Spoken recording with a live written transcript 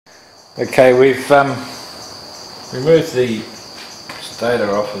Okay, we've removed the stator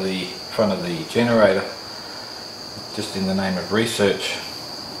off of the front of the generator just in the name of research,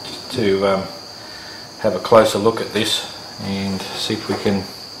 just to have a closer look at this and see if we can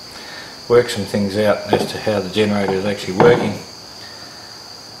work some things out as to how the generator is actually working.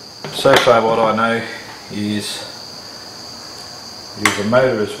 So far what I know is there's a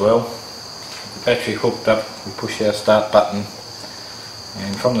motor as well, the battery hooked up, we push our start button,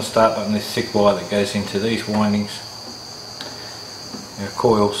 and from the start button this thick wire that goes into these windings, our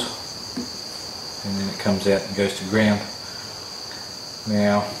coils, and then it comes out and goes to ground.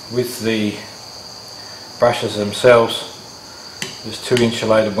 Now with the brushes themselves, there's two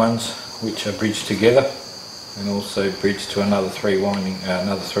insulated ones which are bridged together and also bridged to another three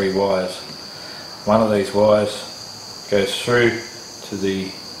wires. One of these wires goes through to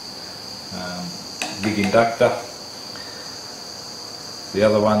the big inductor, the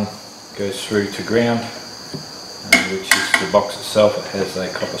other one goes through to ground, which is the box itself. It has a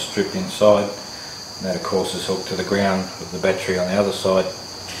copper strip inside, and that of course is hooked to the ground with the battery on the other side.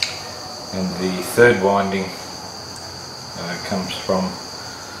 And the third winding comes from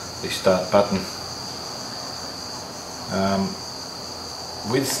the start button.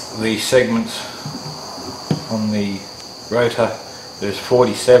 With the segments on the rotor, there's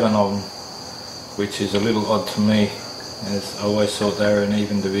 47 of them, which is a little odd to me, as I always thought they were an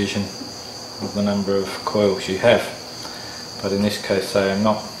even division of the number of coils you have, but in this case they are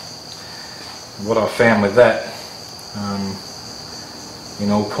not. What I found with that,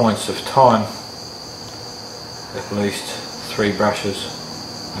 in all points of time, at least three brushes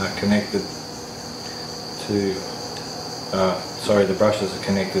are connected to, the brushes are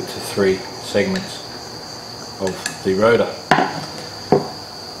connected to three segments of the rotor.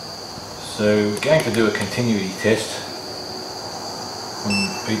 So we're going to do a continuity test on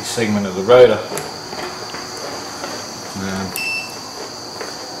each segment of the rotor.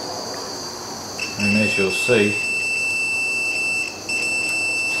 And as you'll see,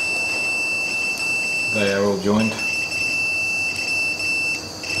 they are all joined.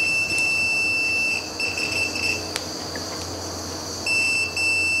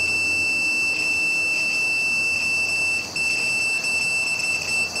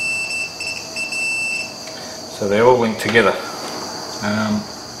 So they're all linked together.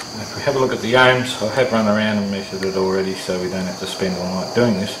 If we have a look at the ohms, I have run around and measured it already, so we don't have to spend all night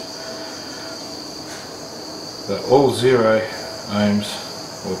doing this. They're all 0 ohms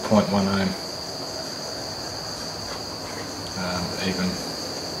or 0.1 ohm, even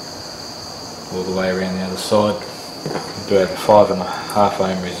all the way around the other side. We do have a 5.5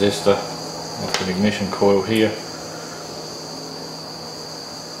 ohm resistor off an ignition coil here.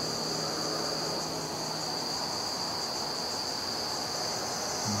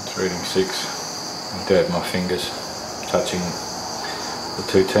 It's reading 6. I do have my fingers touching the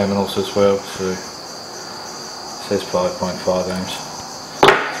two terminals as well, so it says 5.5 ohms,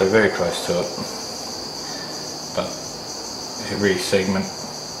 so very close to it, but every segment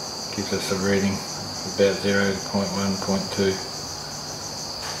gives us a reading of about 0, 0.1, 0.2.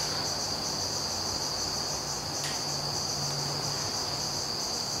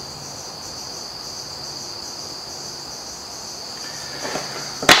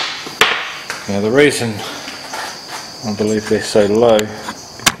 Now the reason I believe they're so low,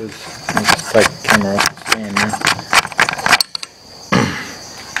 because I'll just take the camera off the stand now.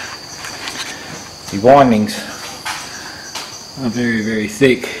 The windings are very, very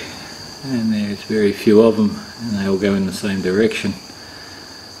thick, and there's very few of them, and they all go in the same direction.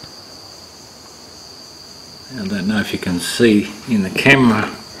 I don't know if you can see in the camera,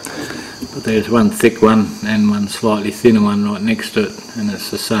 but there's one thick one and one slightly thinner one right next to it, and it's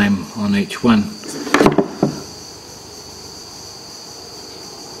the same on each one.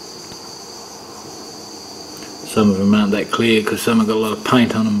 Some of them aren't that clear because some have got a lot of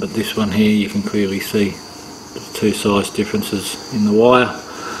paint on them, but this one here you can clearly see the two size differences in the wire.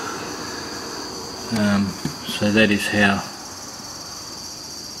 So that is how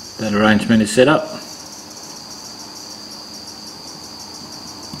that arrangement is set up.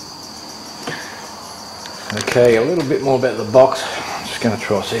 Okay, a little bit more about the box. I'm just going to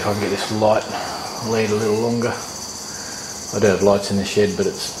try to see if I can get this light lead a little longer. I do have lights in the shed, but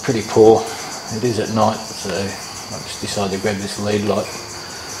it's pretty poor. It is at night, so I just decided to grab this lead light,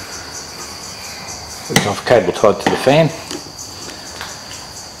 which I've cable tied to the fan,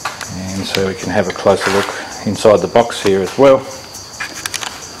 and so we can have a closer look inside the box here as well.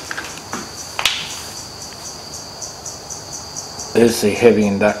 There's the heavy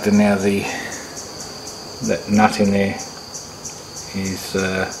inductor. Now that nut in there is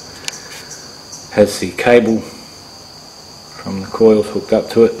has the cable from the coils hooked up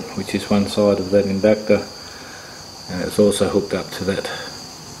to it, which is one side of that inductor, and it's also hooked up to that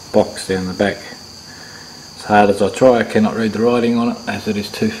box down the back. As hard as I try, I cannot read the writing on it as it is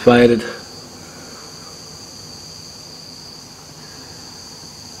too faded.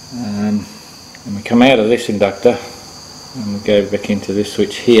 And we come out of this inductor and we go back into this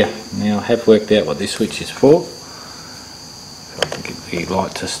switch here. Now I have worked out what this switch is for. If I can get the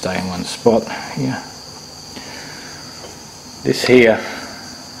light to stay in one spot here. This here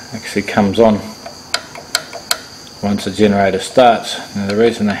actually comes on once the generator starts. Now the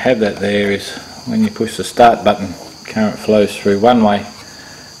reason I have that there is when you push the start button, current flows through one way,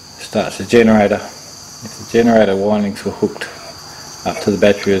 starts the generator. If the generator windings were hooked up to the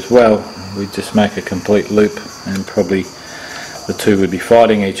battery as well, we'd just make a complete loop and probably the two would be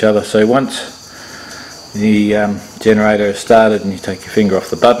fighting each other. So once the generator is started and you take your finger off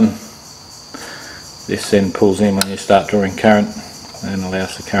the button, this then pulls in when you start drawing current and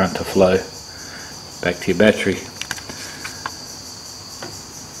allows the current to flow back to your battery.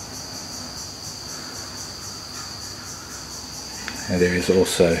 And there is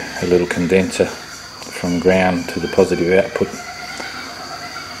also a little condenser from ground to the positive output.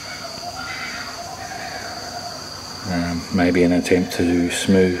 Maybe an attempt to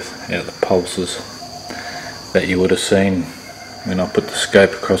smooth out the pulses that you would have seen when I put the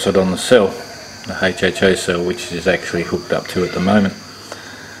scope across it on the cell, the HHO cell, which is actually hooked up to at the moment.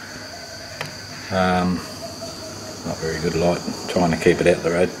 Not very good light, trying to keep it out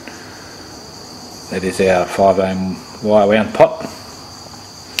the road. That is our 5 ohm wire wound pot.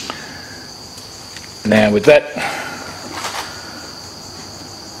 Now with that,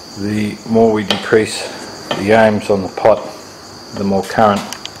 the more we decrease the ohms on the pot, the more current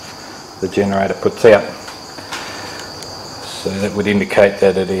the generator puts out. So that would indicate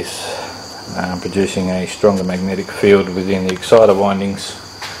that it is producing a stronger magnetic field within the exciter windings,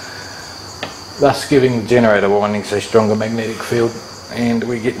 thus giving the generator windings a stronger magnetic field, and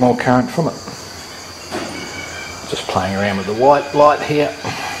we get more current from it. Just playing around with the white light here.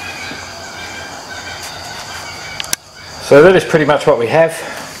 So that is pretty much what we have.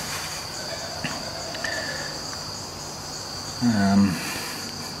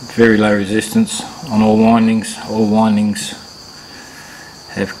 Very low resistance on all windings. All windings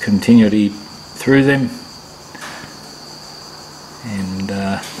have continuity through them, and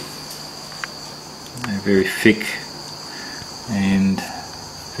they're very thick and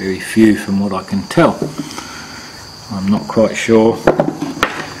very few from what I can tell. I'm not quite sure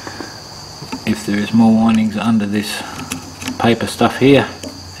if there is more windings under this paper stuff here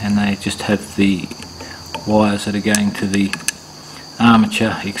and they just have the wires that are going to the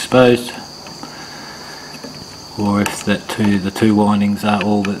armature exposed, or if the two windings are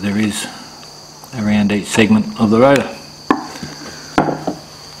all that there is around each segment of the rotor.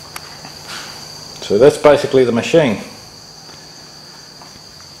 So that's basically the machine.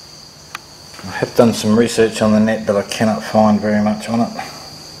 I have done some research on the net, but I cannot find very much on it.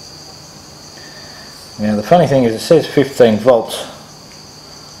 Now the funny thing is it says 15 volts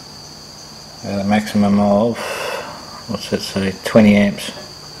at a maximum of, what's that say, 20 amps.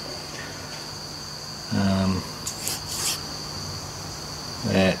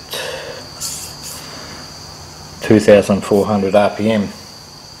 At 2,400 RPM.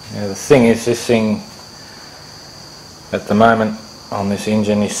 Now the thing is, this thing at the moment on this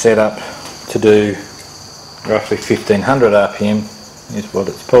engine is set up to do roughly 1500 RPM is what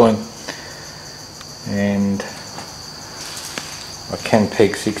it's pulling, and I can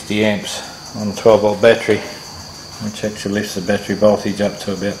peg 60 amps on a 12 volt battery, which actually lifts the battery voltage up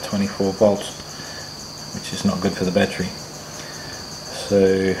to about 24 volts, which is not good for the battery.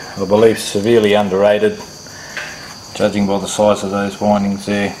 So I believe severely underrated, judging by the size of those windings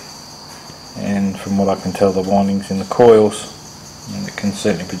there, and from what I can tell the windings in the coils, and it can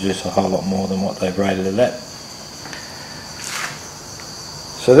certainly produce a whole lot more than what they've rated it at.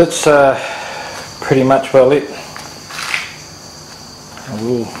 So that's pretty much well it.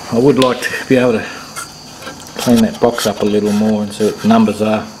 I would like to be able to clean that box up a little more and see what the numbers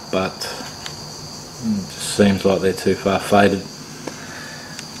are, but it just seems like they're too far faded.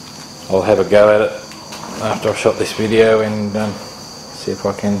 I'll have a go at it after I've shot this video and see if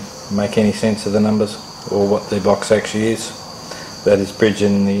I can make any sense of the numbers or what the box actually is. That is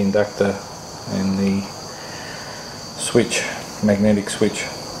bridging the inductor and the switch, magnetic switch.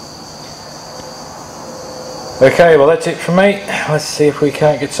 Okay, well that's it from me. Let's see if we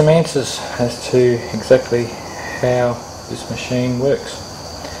can't get some answers as to exactly how this machine works.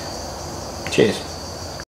 Cheers.